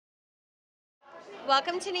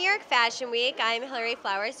Welcome to New York Fashion Week. I'm Hillary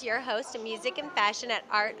Flowers, your host of music and fashion at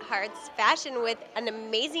Art Hearts Fashion with an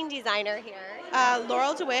amazing designer here.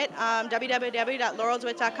 Laurel Dewitt,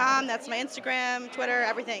 www.laureldewitt.com. That's my Instagram, Twitter,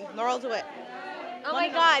 everything. Laurel Dewitt. Oh my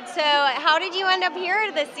God, so how did you end up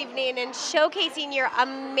here this evening and showcasing your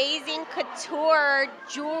amazing couture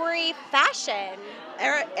jewelry fashion?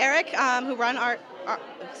 Eric, who runs Art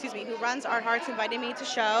Hearts, invited me to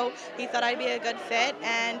show. He thought I'd be a good fit,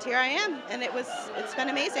 and here I am. And it's been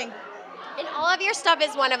amazing. And all of your stuff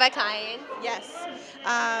is one of a kind. Yes.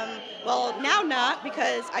 Well, now not,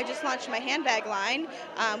 because I just launched my handbag line,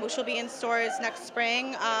 which will be in stores next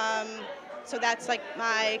spring. So that's like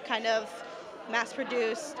my kind of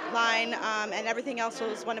mass-produced line, and everything else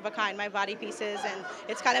was one of a kind, my body pieces, and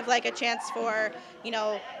it's kind of like a chance for,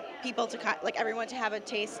 people to, like everyone to have a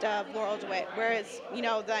taste of Laurel Dewitt, whereas,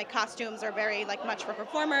 the costumes are very like much for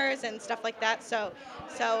performers and stuff like that, so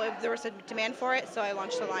if there was a demand for it, so I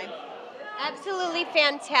launched the line. Absolutely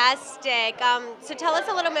fantastic. So tell us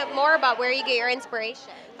a little bit more about where you get your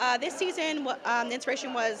inspiration. This season, the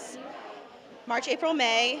inspiration was March, April,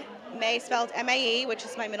 May. May spelled M-A-E, which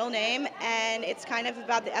is my middle name, and it's kind of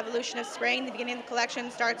about the evolution of spring. The beginning of the collection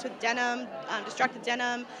starts with denim, destructive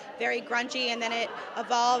denim, very grungy, and then it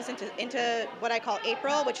evolves into what I call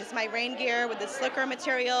April, which is my rain gear with the slicker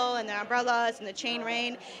material and the umbrellas and the chain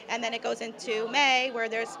rain, and then it goes into May, where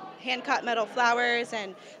there's hand-cut metal flowers,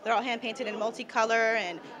 and they're all hand-painted in multicolor,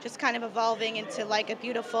 and just kind of evolving into like a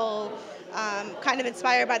beautiful, kind of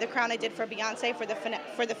inspired by the crown I did for Beyonce for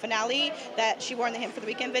the finale that she wore in the Hymn for the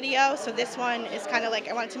Weekend video. So this one is kind of like,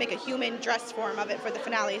 I wanted to make a human dress form of it for the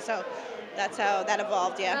finale, so that's how that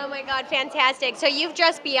evolved, yeah. Oh my God, fantastic. So you've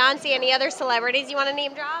dressed Beyonce. Any other celebrities you want to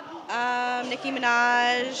name drop? Nicki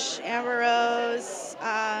Minaj, Amber Rose,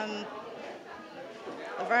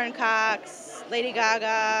 Laverne Cox, Lady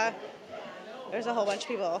Gaga. There's a whole bunch of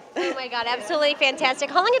people. Oh my God, absolutely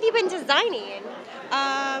fantastic. How long have you been designing?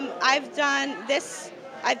 I've done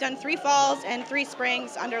 3 falls and 3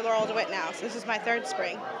 springs under Laurel Dewitt now, so this is my 3rd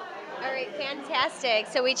spring. All right, fantastic.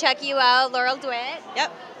 So we check you out, Laurel Dewitt.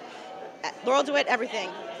 Yep. Laurel Dewitt, everything.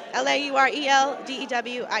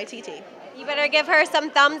 LaurelDewitt. You better give her some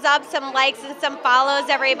thumbs up, some likes, and some follows,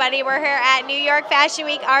 everybody. We're here at New York Fashion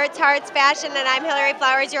Week, Art Hearts Fashion, and I'm Hillary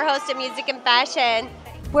Flowers, your host of Music and Fashion.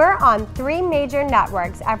 We're on 3 major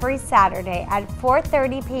networks every Saturday at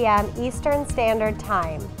 4:30 p.m. Eastern Standard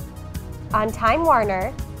Time. On Time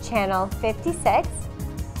Warner, Channel 56,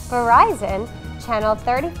 Verizon, Channel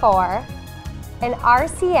 34, and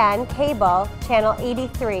RCN Cable, Channel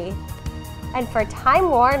 83. And for Time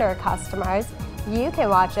Warner customers, you can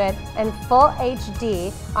watch it in full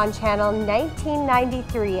HD on Channel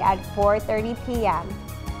 1993 at 4:30 p.m.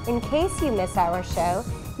 In case you miss our show,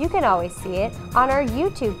 you can always see it on our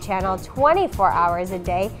YouTube channel 24 hours a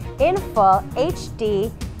day in full HD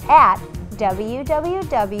at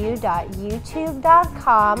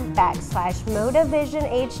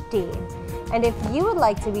www.youtube.com/MotaVisionHD. And if you would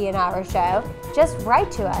like to be in our show, just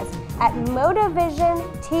write to us at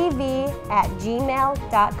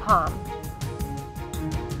motavisiontv@gmail.com.